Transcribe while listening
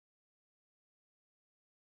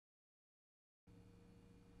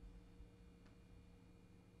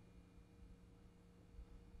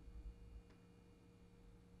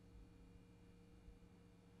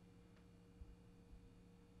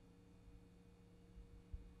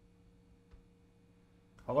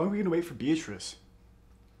How long are we gonna wait for Beatrice?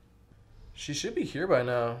 She should be here by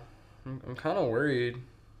now. I'm kind of worried.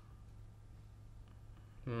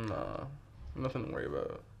 Nah, nothing to worry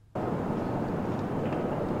about.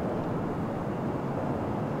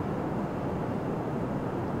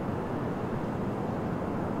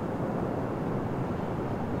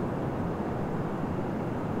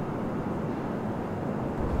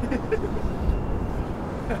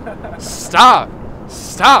 Stop!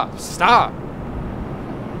 Stop! Stop!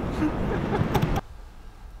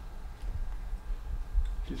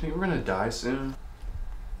 Do you think we're gonna die soon?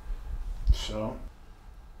 So?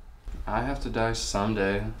 I have to die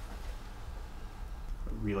someday. I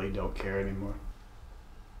really don't care anymore.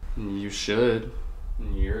 You should.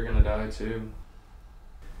 You're gonna die too.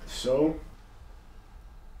 So?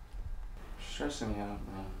 Stressing me out,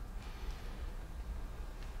 man.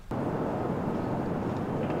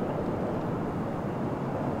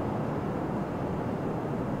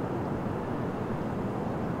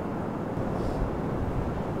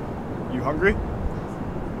 You hungry?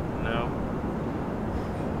 No.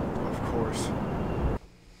 Of course.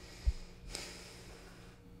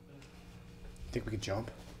 Think we could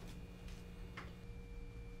jump?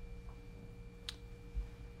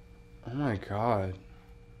 Oh my god.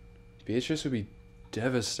 Beatrice would be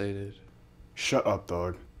devastated. Shut up,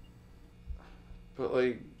 dog. But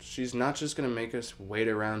like, she's not just gonna make us wait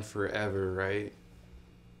around forever, right?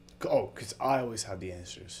 Oh, because I always have the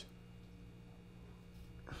answers.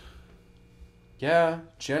 Yeah,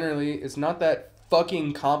 generally, it's not that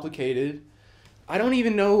fucking complicated. I don't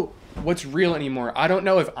even know what's real anymore. I don't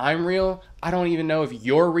know if I'm real. I don't even know if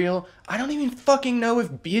you're real. I don't even fucking know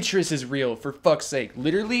if Beatrice is real, for fuck's sake.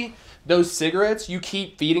 Literally, those cigarettes you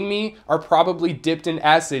keep feeding me are probably dipped in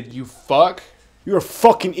acid, you fuck. You're a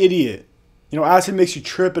fucking idiot. You know, acid makes you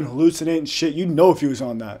trip and hallucinate and shit. You'd know if you was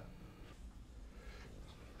on that.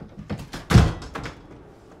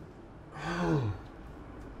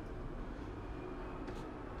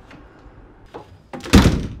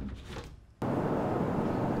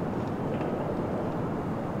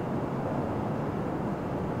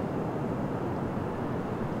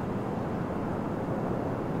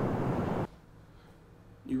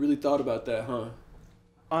 You really thought about that, huh?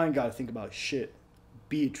 I ain't gotta think about shit.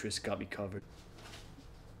 Beatrice got me covered.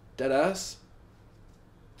 Deadass?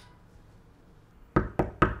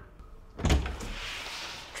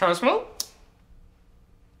 Trying to smoke?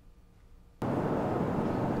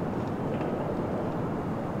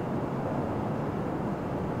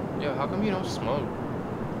 Yo, how come you don't smoke?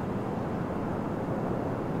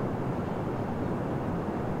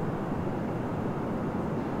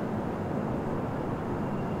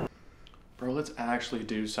 Bro, let's actually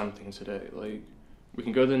do something today. Like, we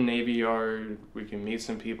can go to the Navy Yard, we can meet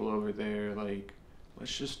some people over there, like,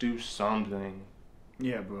 let's just do something.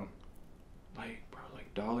 Yeah, bro. Like, bro,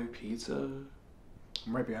 like Dollar Pizza?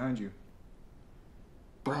 I'm right behind you.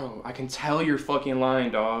 Bro, I can tell you're fucking lying,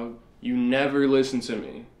 dog. You never listen to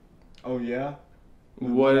me. Oh, yeah?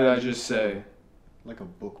 What did I just say? Like a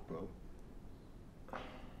book, bro. Bro,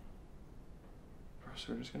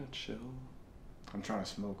 so we're just gonna chill? I'm trying to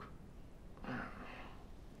smoke.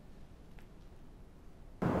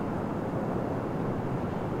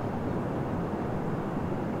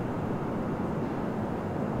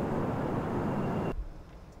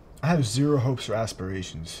 I have zero hopes or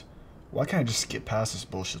aspirations. Why can't I just skip past this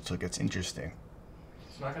bullshit till it gets interesting?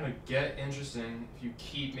 It's not gonna get interesting if you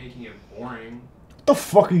keep making it boring. What the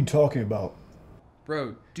fuck are you talking about?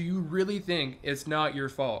 Bro, do you really think it's not your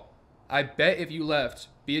fault? I bet if you left,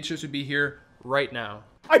 Beatrice would be here right now.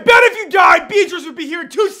 I bet if you died, Beatrice would be here in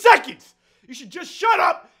 2 seconds! You should just shut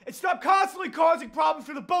up and stop constantly causing problems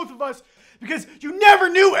for the both of us because you never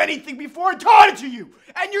knew anything before I taught it to you!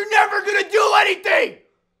 And you're never gonna do anything!